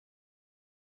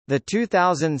The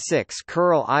 2006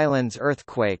 Kuril Islands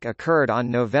earthquake occurred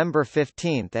on November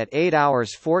 15 at 8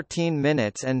 hours 14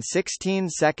 minutes and 16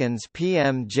 seconds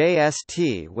p.m.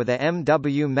 JST with a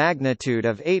MW magnitude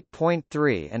of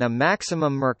 8.3 and a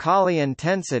maximum Mercalli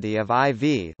intensity of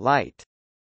IV light.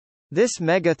 This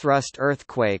megathrust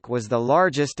earthquake was the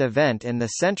largest event in the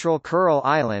central Kuril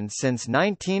Islands since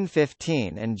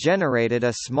 1915 and generated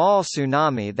a small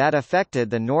tsunami that affected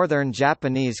the northern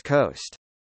Japanese coast.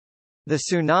 The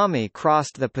tsunami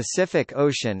crossed the Pacific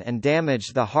Ocean and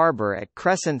damaged the harbor at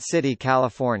Crescent City,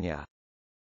 California.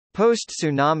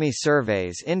 Post-tsunami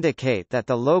surveys indicate that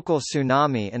the local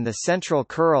tsunami in the central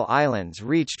Kuril Islands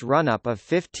reached run-up of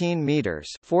 15 meters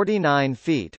 (49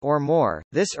 feet) or more.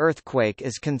 This earthquake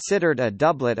is considered a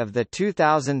doublet of the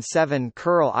 2007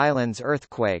 Kuril Islands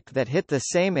earthquake that hit the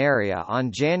same area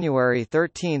on January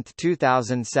 13,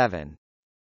 2007.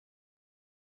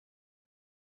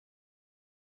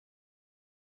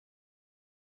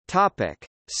 Topic: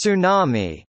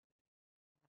 Tsunami.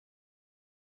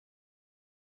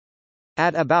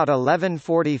 At about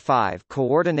 11:45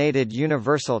 Coordinated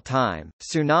Universal Time,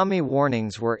 tsunami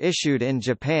warnings were issued in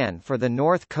Japan for the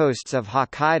north coasts of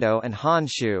Hokkaido and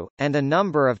Honshu, and a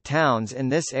number of towns in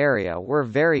this area were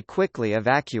very quickly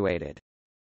evacuated.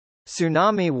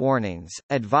 Tsunami warnings,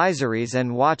 advisories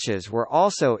and watches were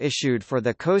also issued for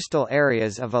the coastal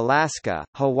areas of Alaska,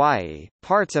 Hawaii,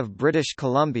 parts of British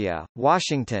Columbia,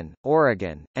 Washington,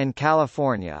 Oregon, and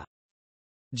California.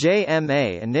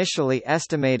 JMA initially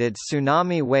estimated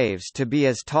tsunami waves to be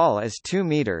as tall as 2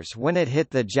 meters when it hit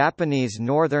the Japanese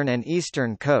northern and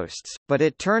eastern coasts, but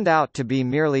it turned out to be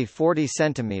merely 40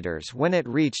 centimeters when it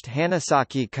reached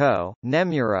Hanasaki-ko,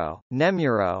 Nemuro,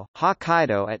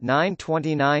 Hokkaido at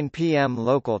 9:29 p.m.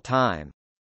 local time.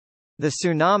 The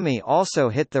tsunami also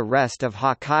hit the rest of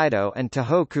Hokkaido and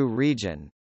Tohoku region.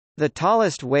 The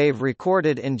tallest wave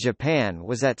recorded in Japan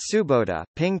was at Tsubota,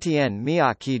 Pingtian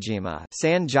Miyakijima,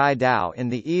 Sanjai-dao in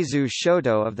the Izu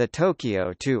Shoto of the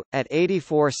Tokyo-to, at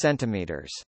 84 centimeters.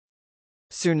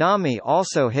 Tsunami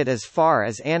also hit as far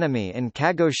as Anami in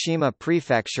Kagoshima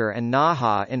Prefecture and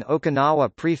Naha in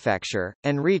Okinawa Prefecture,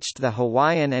 and reached the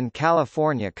Hawaiian and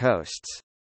California coasts.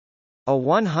 A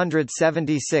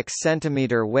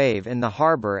 176-centimeter wave in the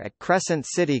harbor at Crescent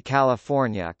City,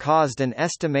 California caused an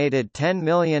estimated $10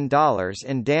 million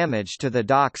in damage to the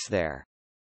docks there.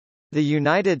 The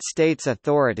United States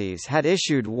authorities had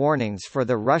issued warnings for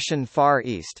the Russian Far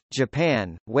East,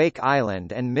 Japan, Wake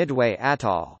Island and Midway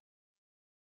Atoll.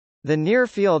 The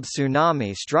near-field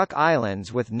tsunami struck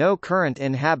islands with no current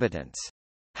inhabitants.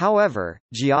 However,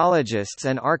 geologists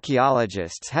and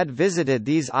archaeologists had visited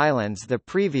these islands the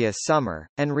previous summer,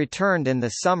 and returned in the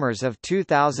summers of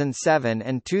 2007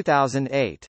 and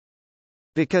 2008.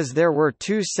 Because there were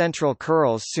two central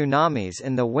Kurils tsunamis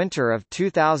in the winter of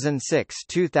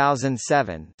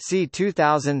 2006–2007, see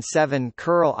 2007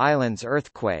 Kuril Islands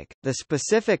earthquake, the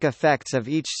specific effects of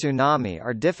each tsunami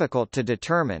are difficult to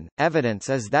determine. Evidence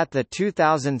is that the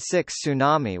 2006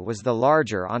 tsunami was the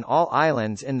larger on all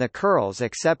islands in the Kurils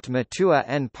except Matua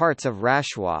and parts of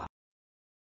Rashwa.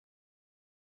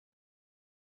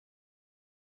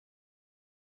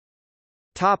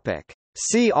 Topic.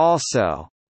 See also: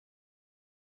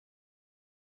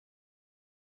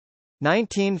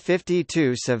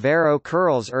 1952 Severo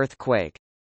Kurils earthquake,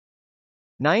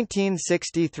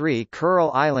 1963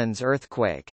 Kuril Islands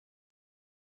earthquake,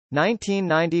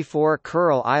 1994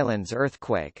 Kuril Islands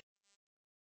earthquake.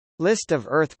 List of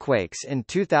earthquakes in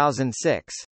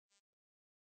 2006.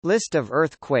 List of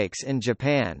earthquakes in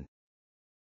Japan.